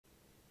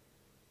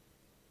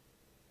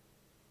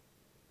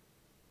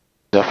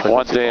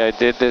One day I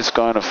did this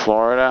going to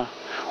Florida.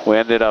 We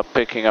ended up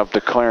picking up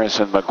the clearance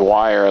in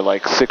McGuire,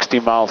 like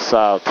 60 miles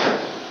south.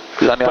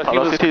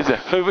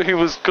 But he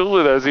was cool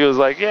with us. He was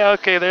like, yeah,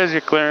 okay, there's your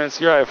clearance.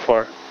 You're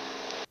IFR.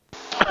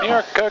 New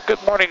York,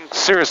 good morning.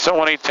 Sirius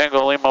 718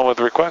 Tango Lima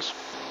with request.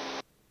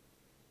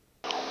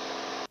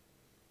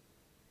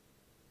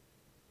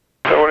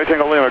 718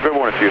 Tango Lima, good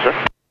morning to you,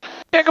 sir.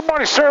 Yeah, good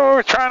morning, sir. We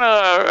were trying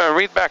to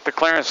read back the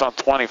clearance on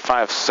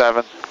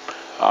 25-7.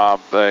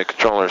 The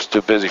controller is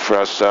too busy for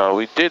us.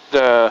 We did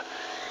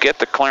get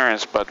the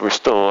clearance, but we're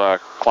still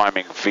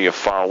climbing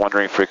VFR.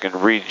 Wondering if we can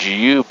read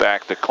you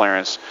back the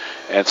clearance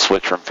and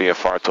switch from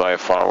VFR to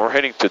IFR. We're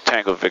heading to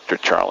Tango Victor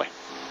Charlie.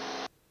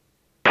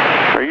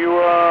 Are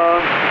you,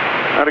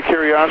 out of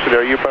curiosity,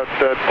 are you about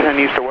 10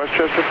 east of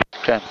Westchester?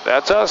 Okay.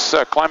 That's us,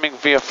 climbing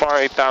VFR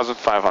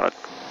 8,500.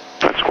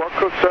 That's squawk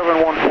code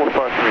 7145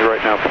 for me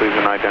right now, please,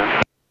 and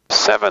ident.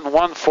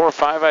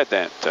 7145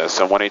 ident,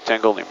 718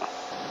 Tango Lima.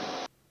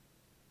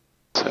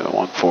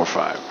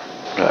 7145,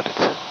 got it.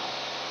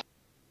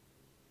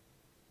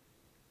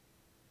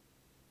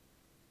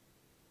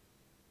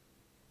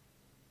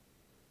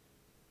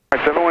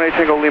 Alright, 718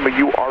 Tango Lima,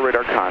 you are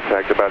radar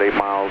contact about 8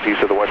 miles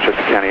east of the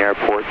Westchester County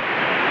Airport.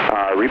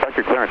 Read back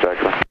your clearance,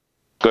 actually.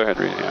 Go ahead,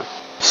 read it, yeah.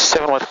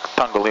 71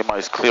 Tango Lima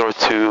is clear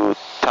to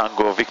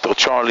Tango Victor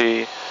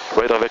Charlie,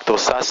 radar vector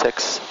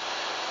Sussex,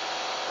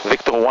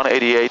 Victor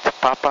 188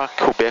 Papa,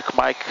 Quebec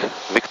Mike,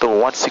 Victor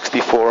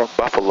 164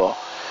 Buffalo,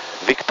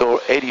 Victor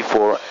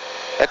 84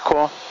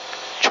 Echo,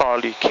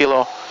 Charlie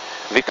Kilo,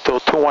 Victor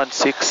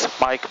 216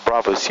 Mike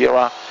Bravo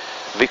Sierra,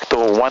 Victor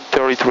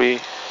 133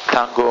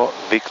 Tango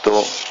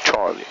Victor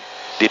Charlie.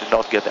 Did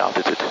not get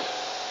altitude.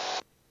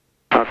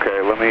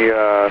 Okay, let me,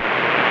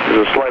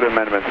 there's a slight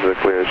amendment to the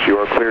clearance. You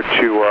are cleared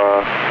to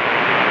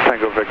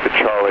Tango Victor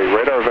Charlie.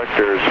 Radar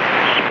vectors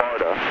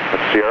Sparta,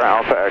 that's Sierra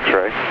Alpha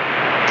X-ray,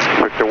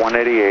 Victor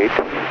 188,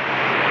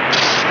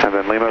 and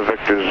then Lima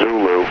Victor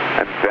Zulu,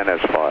 and then as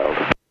filed.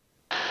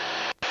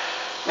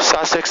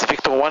 Sussex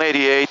Victor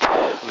 188,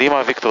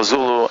 Lima Victor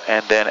Zulu,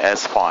 and then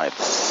as filed.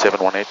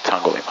 718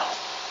 Tango Lima.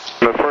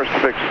 The first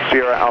fix,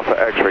 Sierra Alpha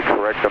X-ray,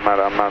 correct?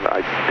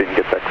 I didn't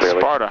get that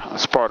clearly.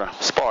 Sparta,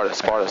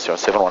 sir,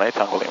 718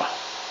 Tango Lima.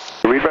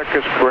 Readback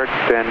is correct,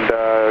 and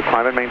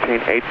climb and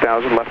maintain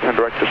 8,000, left-hand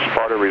direct to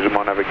Sparta, resume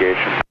on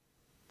navigation.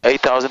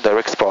 8,000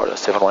 direct Sparta,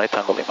 718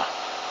 Tango Lima.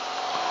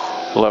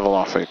 Level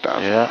off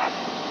 8,000. Yeah.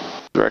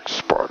 Direct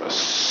Sparta.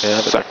 יש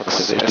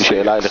לי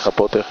שאלה אליך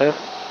פה תכף,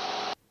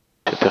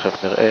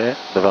 שתכף נראה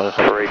דבר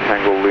אחד. 8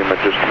 Tango Lima,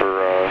 just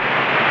for,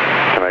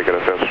 can I get a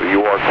vessel?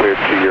 You are cleared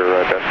to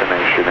your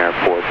destination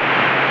airport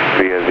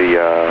via the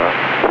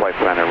flight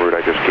plan and route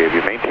I just gave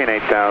you. Maintain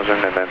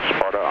 8,000 and then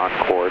Sparta on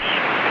course,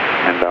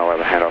 and I'll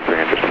have a handoff for you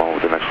in just a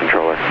moment with the next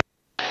controller.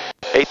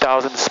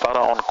 8,000 Sparta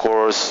on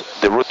course,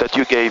 the route that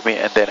you gave me,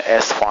 and then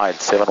S filed,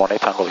 718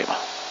 Tango Lima.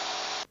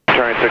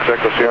 Turning 6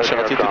 Echo Sierra,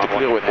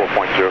 clear with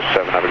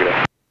 4.07, have a good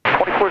day.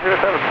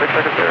 2407, 6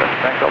 Echo Sierra,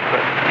 thanks, Alpha.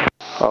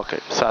 Okay,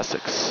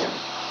 Sussex,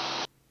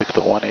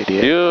 Victor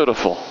 188.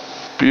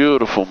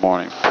 Beautiful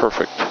morning,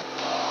 perfect.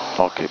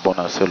 אוקיי, בוא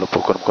נעשה לו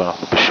פה, קודם כל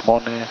אנחנו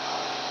ב8,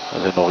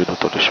 אז נוריד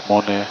אותו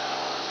ל8,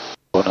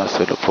 בוא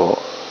נעשה לו פה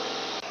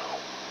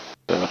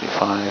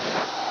 75.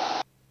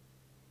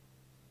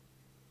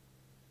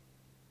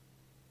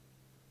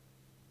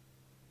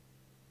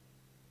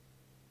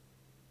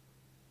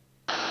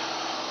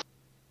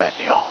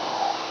 Menu.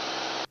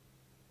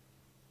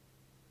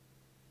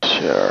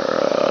 Share,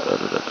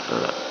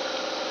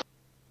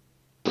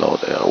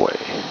 load airway.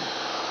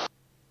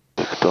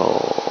 Victor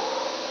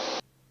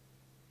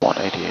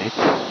 188.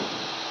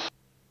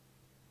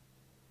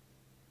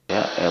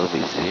 Yeah,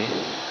 LVZ.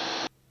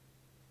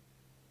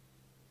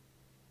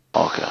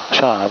 אוקיי,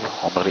 עכשיו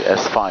אומר לי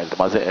S-Filed.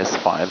 מה זה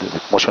S-Filed? זה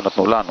כמו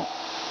שנתנו לנו.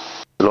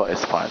 זה לא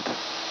S-Filed.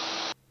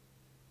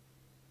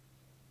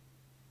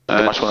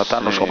 זה מה שהוא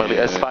נתן לו, שאומר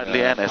לי S-Filed,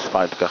 לי אין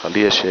S-Filed ככה, לי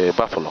יש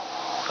Buffalo.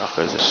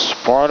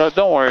 Sparta,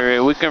 don't worry,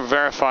 we can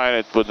verify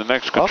it with the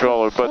next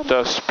controller,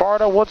 but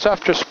Sparta, what's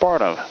after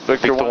Sparta?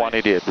 Victor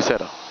 188,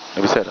 בסדר,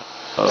 בסדר.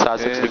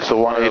 Sussex, Victor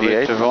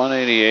 188. Victor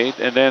 188,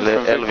 and then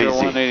from Victor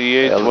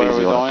 188, where are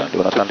we going?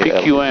 To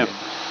PQM.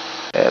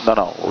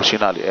 No, הוא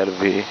שינה לי,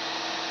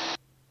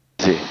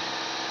 LVZ.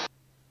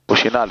 הוא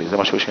שינה לי, זה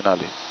מה שהוא שינה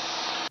לי.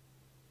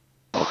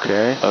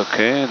 Okay,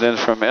 and then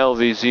from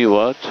LVZ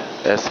what?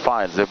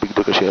 S-File, זה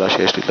בדיוק השאלה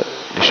שיש לי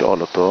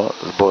לשאול אותו,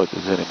 אז בואו את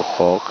זה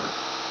נמחוק.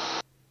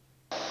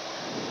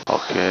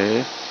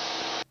 אוקיי,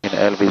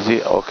 הנה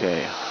LVZ,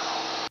 אוקיי.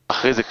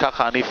 אחרי זה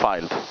ככה אני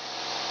פיילד.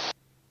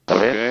 אתה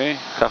מבין?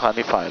 ככה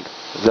אני פיילד.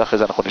 זה אחרי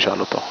זה אנחנו נשאל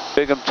אותו.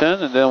 Big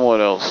 10 and then what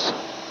else?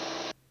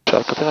 שאל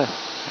אותו תראה.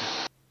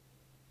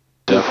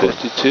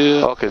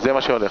 252. אוקיי, זה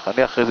מה שהולך.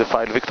 אני אחרי זה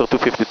פייל ויקטור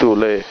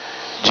 252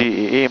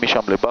 ל-GEE, משם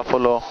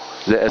לבאפלו,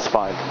 זה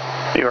S-File.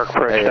 תכף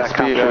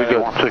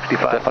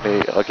אני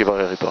רק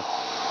אברר איתו.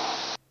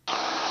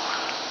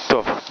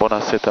 טוב, בוא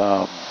נעשה את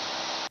ה...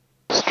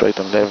 straight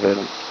on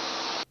level.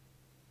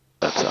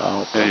 That's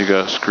out. There you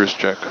go, cruise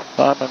check.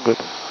 I'm good.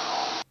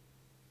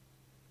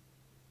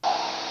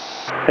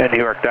 And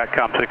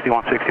NewYork.com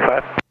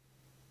 6165.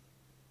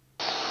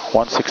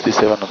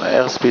 167 on the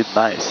airspeed,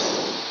 nice.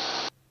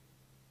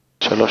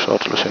 3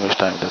 שעות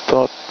 32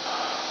 דקות.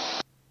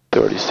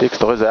 36,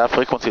 אתה רואה, זה היה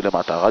פריקונסי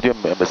למטה, הרדיו הם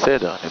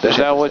בסדר. Is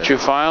that what you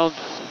filed?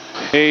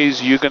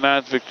 Hayes,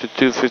 Huguenot, Victor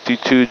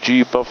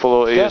 252G,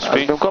 Buffalo, כן, ASP? אז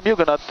במקום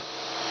יוגנט,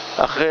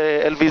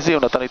 אחרי LVZ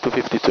הוא נתן לי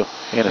 252.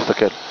 הנה,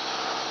 תסתכל.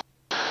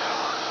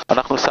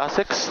 אנחנו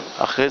סאסקס,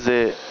 אחרי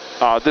זה...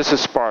 This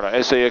is Sparta,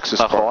 SAX is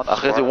Sparta. נכון,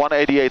 אחרי זה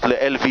 188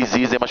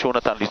 ל-LVZ, זה מה שהוא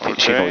נתן לי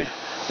שינוי.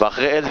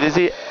 ואחרי LVZ,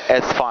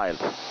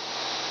 S-Filed.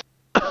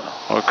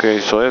 Okay,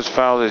 so as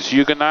filed is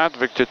Huguenot,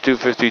 Victor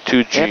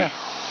 252G. הנה,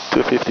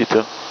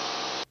 252.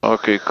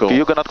 Okay, cool. כי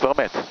יוגנט כבר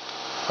מת,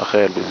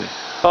 אחרי LVZ.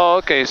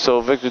 Oh, okay,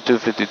 so Victor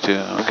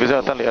 252. Okay. וזה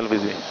נתן לי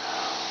LVZ.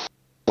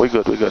 We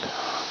good.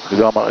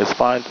 וזה אמר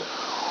S-Filed.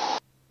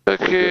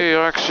 Okay,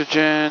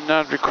 oxygen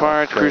not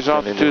required, cruise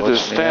altitude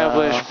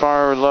established,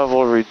 power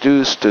level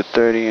reduced to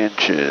 30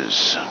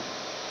 inches.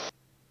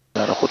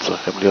 אנחנו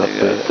צריכים להיות...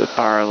 The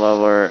power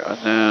level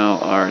now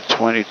are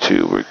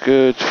 22, we're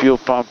good, fuel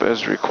pump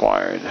as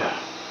required.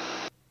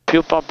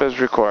 Fuel pump as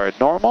required,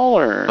 normal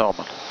or?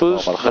 נורמל.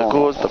 Boost? אחרי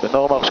קרוז, אתה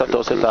בנורמל, עכשיו אתה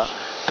עושה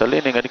את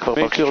הלינינג, אני כבר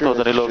מכיר אותו,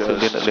 אז אני לא עושה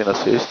לין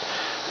אסיסט.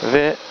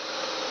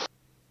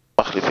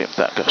 ומחליפים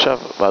טנק עכשיו,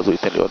 ואז הוא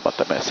ייתן לי עוד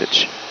מעט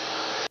המסאג'.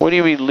 What do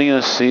you mean lean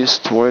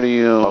assist? Where do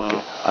you... אוקיי.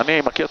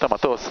 אני מכיר את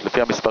המטוס,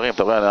 לפי המספרים,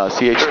 אתה רואה,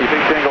 ה-CHT...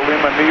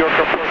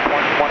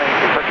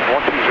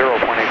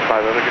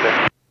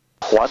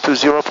 120.85,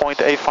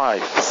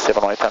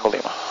 718 Tango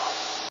Lima.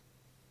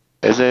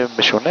 איזה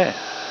משונה.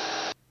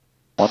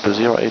 120.85.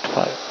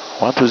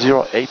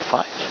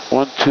 120.85.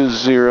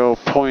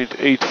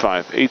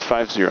 120.85,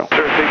 850.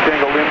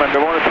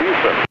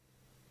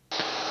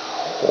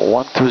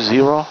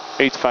 120.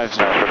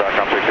 850.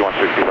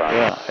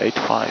 Yeah,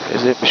 85.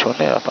 איזה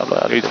משונה, אף פעם לא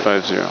היה לי.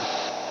 850.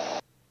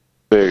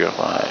 There you go. 5.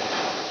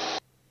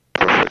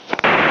 Perfect.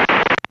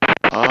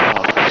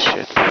 Oh,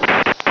 shit.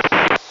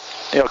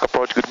 New York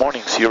approach, good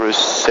morning. Sirius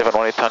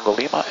 718 Tango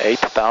Lima,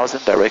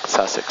 8000, direct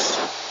Sussex.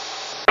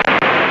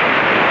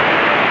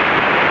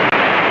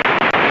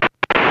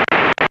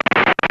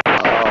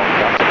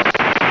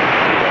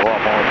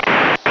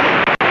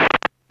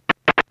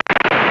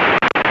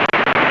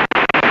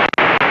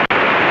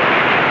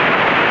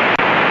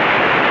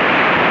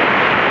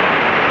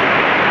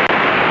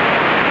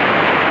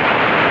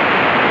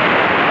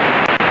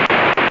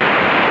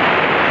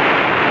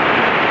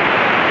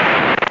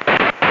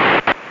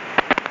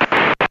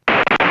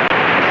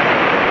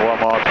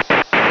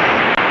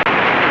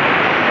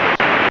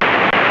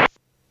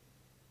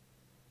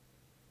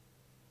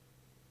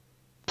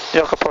 New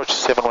York approach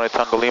 718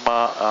 Tango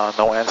Lima,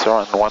 no answer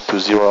on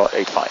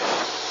 12085.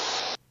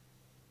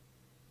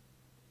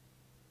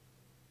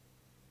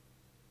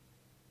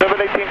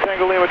 718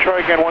 Tango Lima, try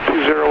again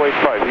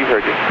 12085, he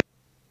heard you.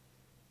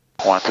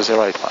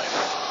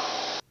 12085.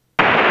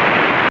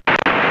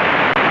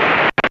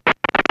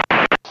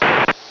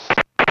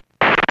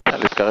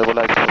 להתקרב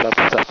אולי קצת.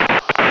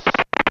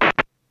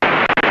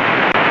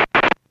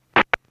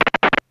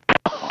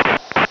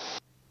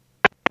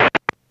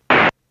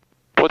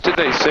 What did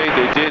they say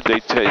they did? They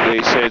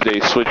said they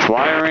switched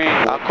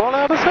wiring? הכל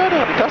היה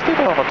בסדר, אני טסתי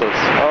איתו במטוס.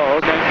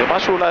 אוקיי. זה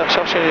משהו אולי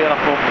עכשיו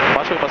שאנחנו,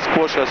 משהו עם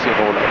הסקוע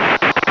שעשינו אולי.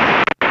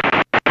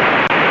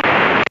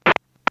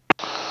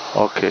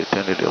 אוקיי,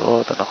 תן לי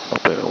לראות, אנחנו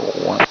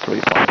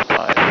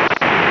ב-13.5.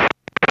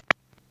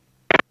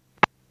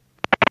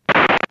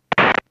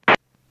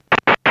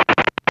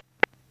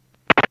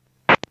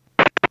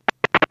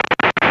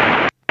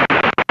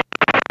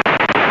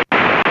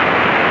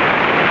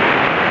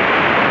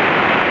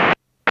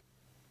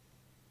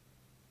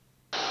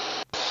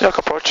 New York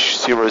approach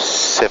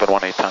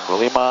 0718 Tango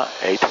Lima,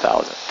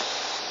 8000.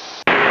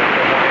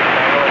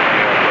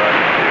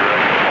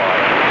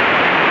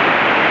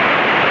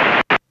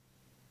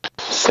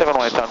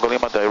 Tango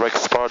Lima, direct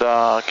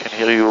Sparta, can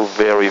hear you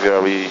very,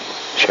 very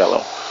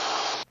shallow.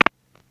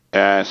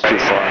 Yeah, it's too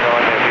far.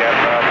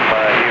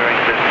 Hearing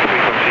this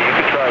frequency, you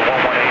can try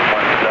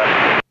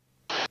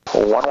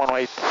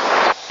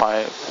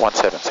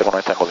 118.17,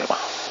 718 Tango Lima.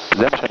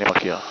 זה מה שאני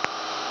מכיר.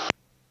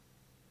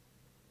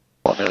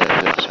 בוא נראה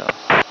את זה עכשיו.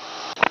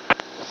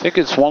 I think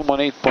it's 118.7.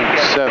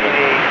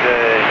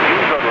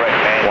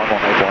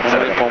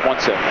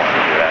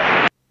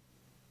 118.17.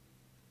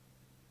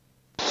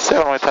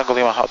 718 Tango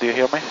Lima, how do you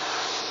hear me?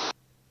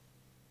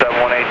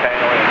 718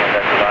 Tango Lima,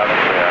 that's loud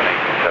and clear on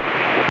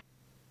 1817.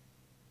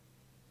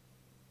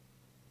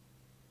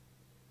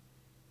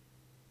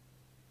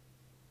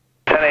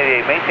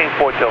 Maintain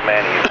Fort Till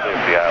Manny, is clear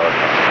for the island.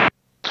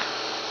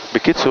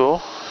 בקיצור,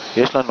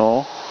 יש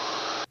לנו,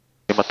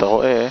 אם אתה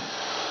רואה,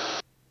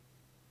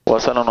 הוא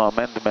עשה לנו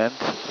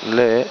amendment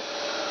ל...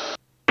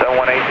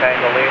 718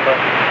 Tango Lima,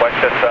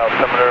 Westchester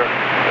altimeter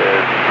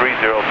is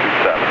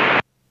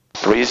 3027.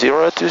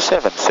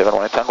 3027,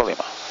 718 Tango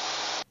Lima.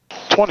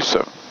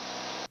 27.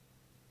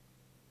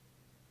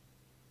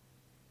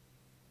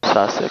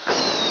 Sussex.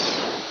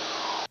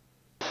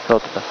 לא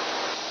תודה.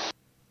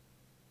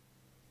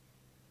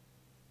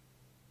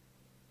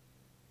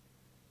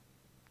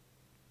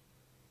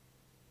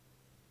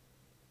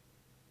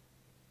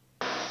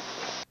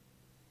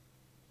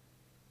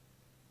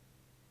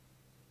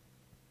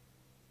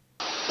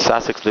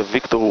 סאסקס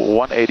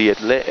לוויקטור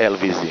 188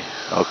 ל-LVZ.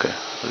 אוקיי,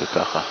 זה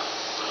ככה.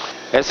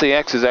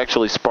 SAX is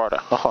actually Sparta.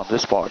 נכון, זה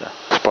ספרטה.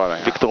 Sparta.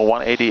 Yeah. ויקטור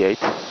 188.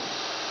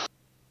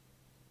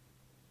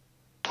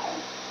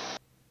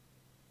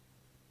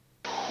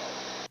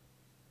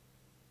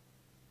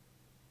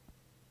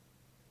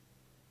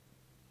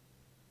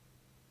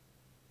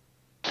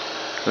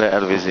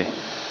 ל-LVZ.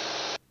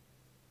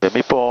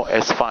 ומפה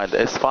S-File.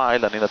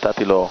 S-File אני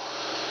נתתי לו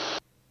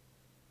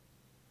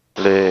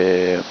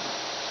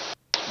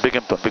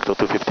לביגמפטון, ויקטור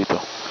 252.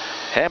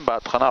 הם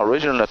בהתחלה,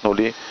 אוריג'ינל נתנו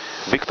לי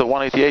ויקטור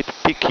 188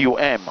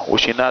 PQM, הוא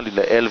שינה לי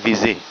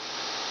ל-LVZ.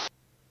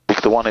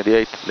 ויקטור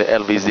 188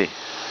 ל-LVZ.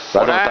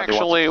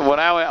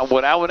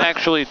 What I would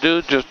actually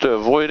do, just to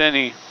avoid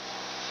any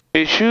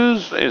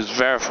issues, is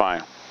verify.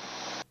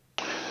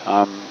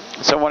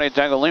 718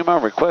 Tango Lima,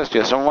 request,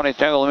 yes, 718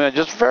 Tango Lima,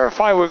 just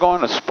verify we're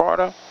going to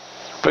Sparta,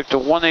 Victor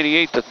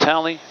 188 to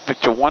Tally,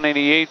 Victor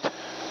 188,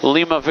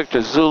 Lima,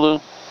 Victor Zulu,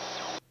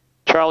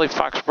 Charlie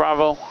Fox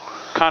Bravo,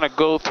 kind of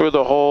go through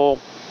the whole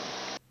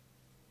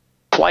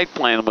flight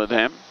plan with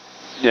him,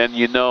 then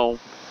you know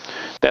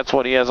that's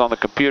what he has on the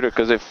computer,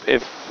 because if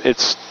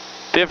it's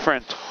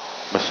different,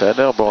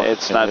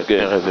 it's not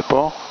good.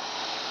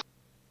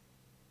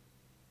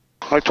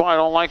 That's why I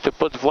don't like to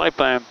put the flight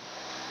plan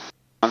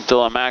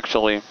until I'm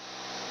actually...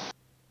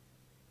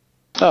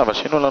 אבל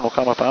שינו לנו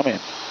כמה פעמים.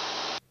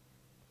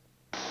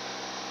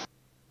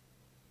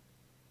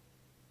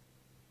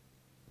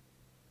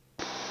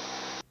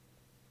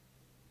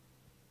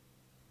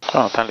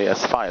 נתן לי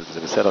S-File, זה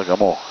בסדר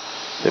גמור.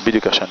 זה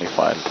בדיוק השני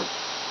פייל.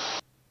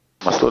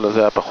 המסלול הזה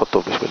היה פחות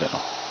טוב בשבילנו.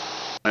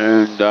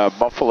 And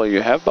Buffalo,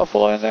 you have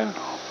Buffalo in there?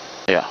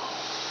 Yeah,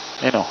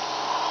 you know.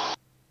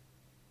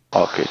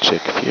 Okay,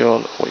 check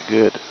fuel, we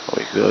good,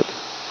 we good.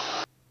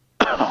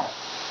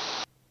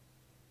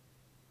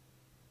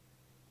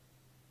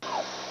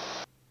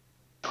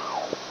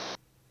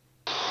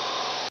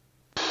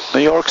 New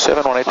York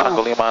 718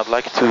 Tango Lima, I'd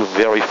like to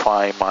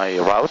verify my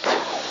route.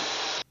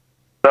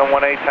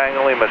 718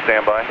 Tango Lima,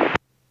 stand by.